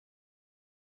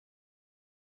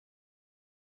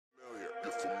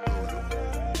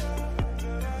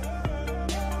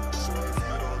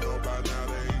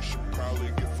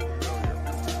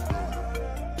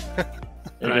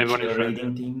Everyone is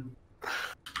reading team.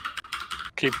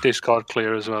 Keep Discord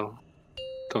clear as well.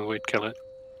 Don't wait, kill it.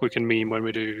 We can meme when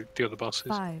we do the other bosses.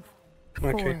 5,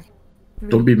 Okay. 4, 3,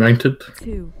 Don't be mounted.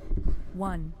 2,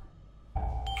 1.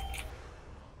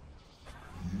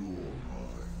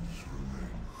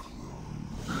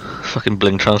 Fucking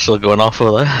blink trying still going off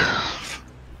over there.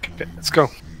 Okay, let's go.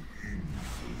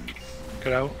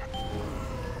 Get out.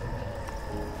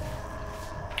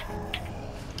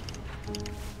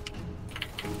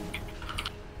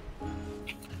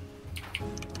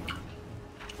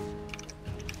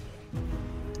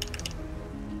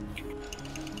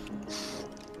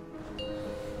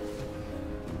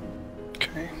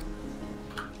 Okay.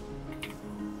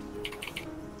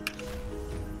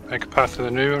 Make a path to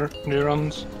the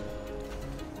neurons.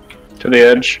 To the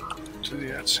edge. To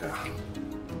the edge, yeah.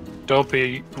 Don't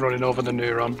be running over the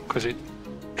neuron, because it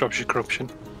drops your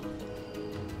corruption.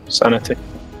 Sanity.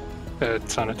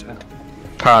 Sanity.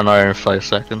 Paranoia in 5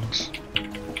 seconds.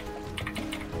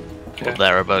 Yeah. Or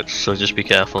thereabouts, so just be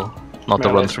careful not to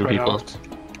run through people. Out.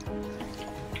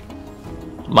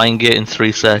 Mind gate in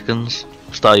 3 seconds.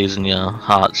 Start using your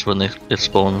hearts when it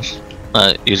spawns.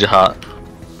 Use your heart.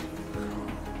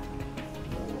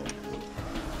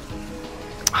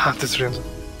 Ah, this room.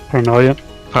 Paranoia.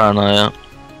 Paranoia.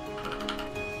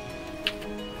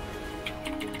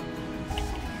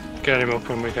 Get him up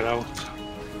when we get out.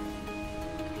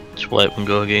 Just wipe and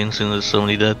go again as soon as there's so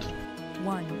many dead.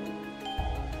 1.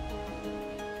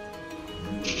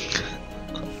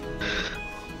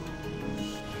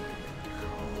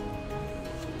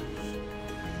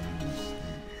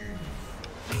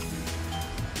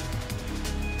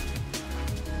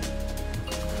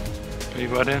 Are you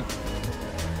ready?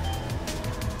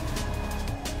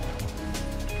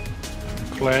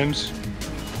 Flames.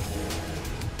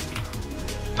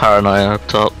 Paranoia up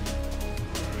top.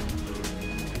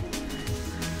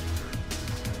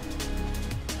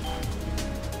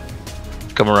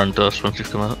 Come around dust once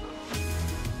you've come out.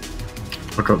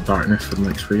 I'll drop darkness for the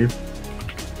next wave.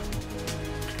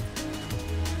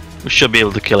 We should be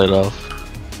able to kill it off.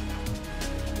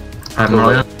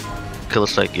 Paranoia. Kill the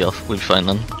psyche off, we'll be fine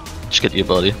then. Just get to your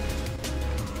body.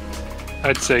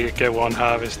 I'd say you get one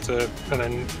harvest and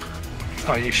then.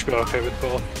 Oh, you should be okay with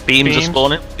both. Beams are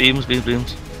spawning. Beams.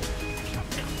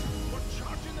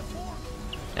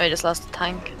 I just lost the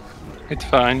tank. It's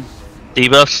fine.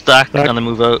 Debuff, stack, and then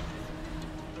move out.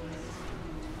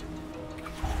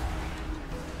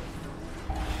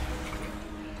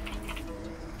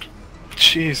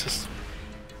 Jesus.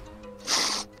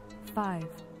 5,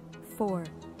 4,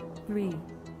 3,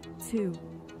 2,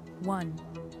 1.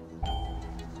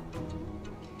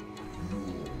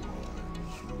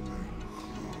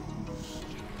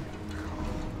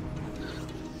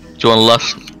 Do you want to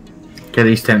lust? Get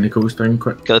these tentacles down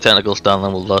quick. Get the tentacles down,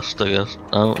 then we'll lust, I guess.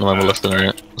 Oh, no, we're lusting in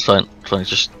it. It's fine,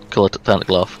 just kill the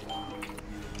tentacle off.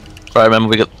 Right, remember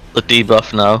we got the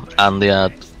debuff now, and the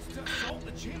ad.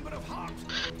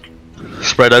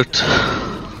 Spread out.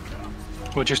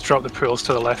 We'll just drop the pools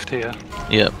to the left here.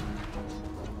 Yep.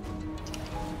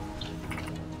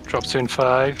 Drops in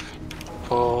 5,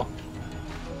 4,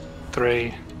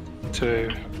 3, 2,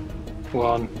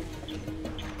 1.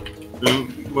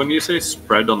 When you say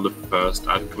spread on the first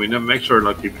ad, can we make sure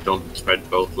that people don't spread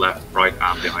both left, right,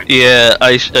 and behind? Yeah,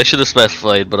 I should have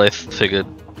specified, but I figured,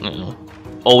 you know,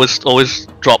 always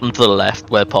drop them to the left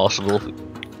where possible.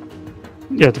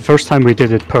 Yeah, the first time we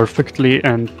did it perfectly,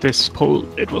 and this poll,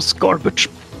 it was garbage.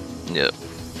 Yep.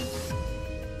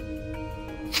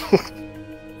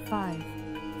 5,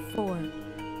 4,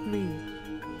 3,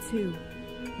 2,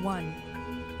 1.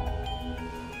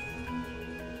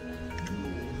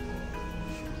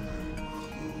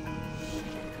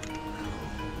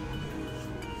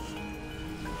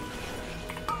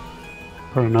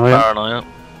 Paranoia.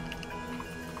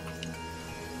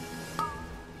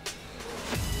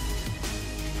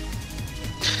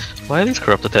 Why are these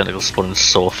corrupted tentacles spawning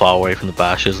so far away from the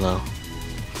bashes now?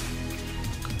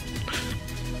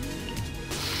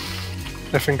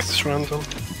 I think it's random.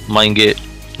 Mind gate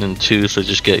in 2, so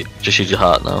just use your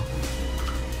heart now.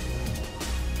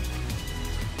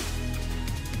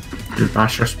 The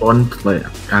basher spawned, let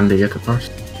Andy get it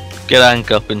first. Get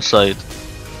Ank up inside.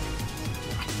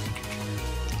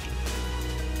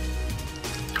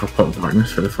 I'll put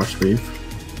darkness for the first wave.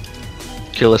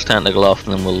 Kill this tentacle off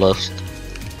and then we'll lust.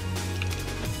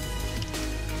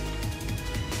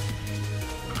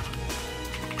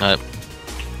 Alright.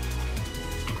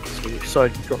 So which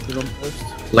side you dropping on first?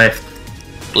 Left.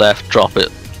 left, drop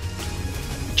it.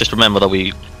 Just remember that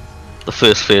the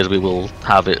first phase we will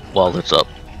have it while it's up.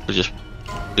 So just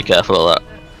be careful of that.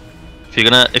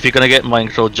 If you're gonna get mind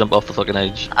control, jump off the fucking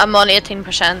edge. I'm on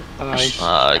 18%. Nice.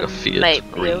 I got feared. Might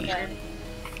be okay.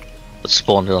 It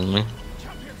spawned it on me.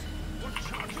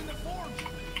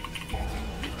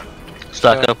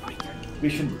 Stack up. We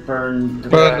should burn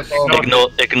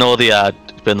the Ignore the ad.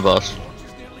 Burn the boss.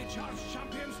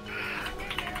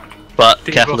 But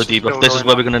Debuffs careful of the still debuff. This is going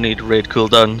where on. we're gonna need raid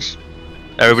cooldowns.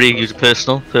 Everybody use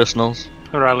personals.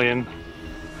 Rallying.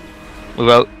 Move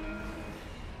out.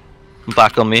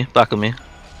 Back on me.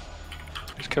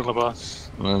 Just kill the boss.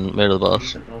 And then mirror the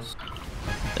boss.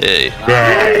 Hey.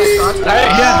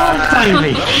 Yeah,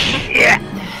 finally!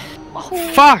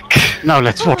 Fuck! Now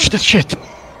let's watch this shit.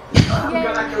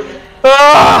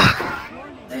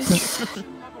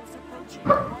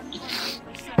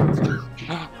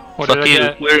 What Fuck did I you,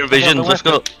 get? we're in visions, let's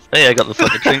go. Hey, I got the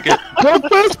fucking trinket. Go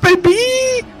first,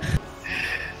 baby!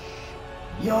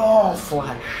 Yo,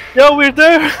 flash. Yo, we're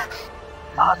there!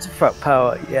 Lots of front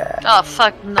power, yeah. Oh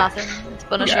fuck, nothing. It's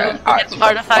Punisher. Yeah, It's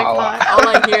artifact power. All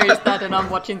I hear is that and I'm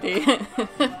watching the...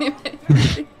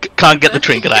 Can't get the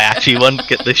trinket I actually want,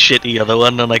 get the shitty other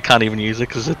one, and I can't even use it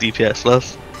because it's a DPS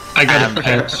loss. I got a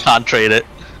patch. Can't trade it.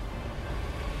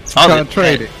 Can't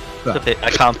trade it.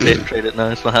 I can't trade it now,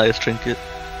 it's the highest trinket.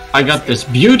 I got this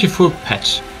beautiful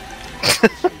patch.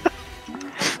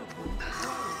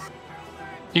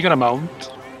 You got a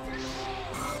mount?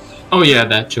 Oh yeah,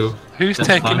 that too. Who's That's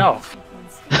taking fine. off?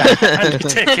 Andy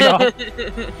taking off.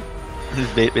 He's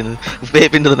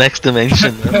vaping to the next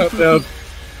dimension. Man. No.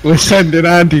 We're sending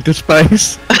Andy to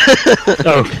space.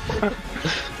 Oh.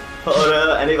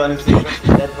 For anyone who's interested,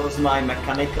 that was my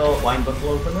mechanical wine bottle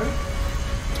opener.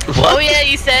 What? Oh yeah,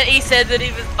 he said that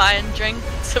he was buying drink,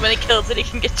 so when he kills it he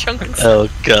can get drunk and stuff.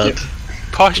 Oh god.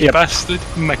 Posh bastard,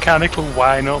 mechanical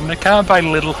wine opener. Can't buy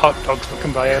little hot dogs, but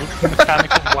can buy a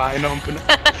mechanical wine opener.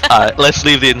 Alright, let's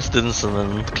leave the instance and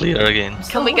then clear again.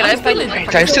 Can we get out by the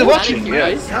I'm still watching,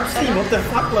 yeah. What the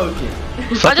fuck, Loki?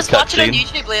 I'll just watch it on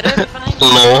YouTube later, it'll be fine.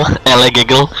 Lol, Ella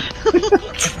giggle.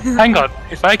 Hang on,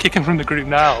 if I kick him from the group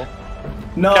now,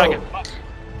 No. can I get back?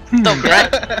 Don't cry.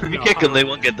 If you kick them, they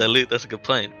won't get their loot, that's a good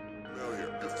point.